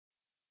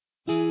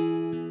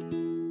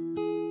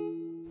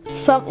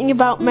Something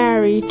about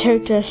Mary,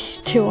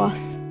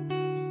 Totus2us.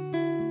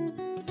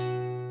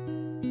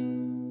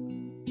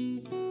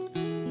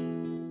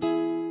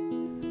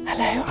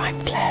 Hello,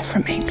 I'm Clare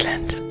from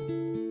England.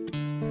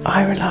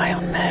 I rely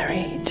on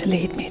Mary to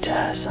lead me to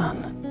her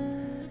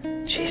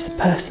son. She's the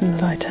person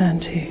that I turn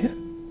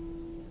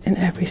to in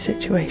every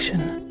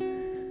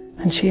situation,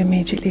 and she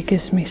immediately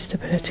gives me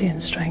stability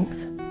and strength.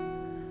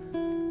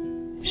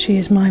 She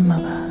is my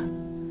mother,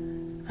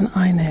 and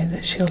I know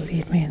that she'll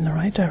lead me in the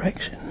right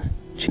direction.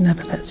 She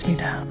never lets me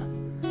down.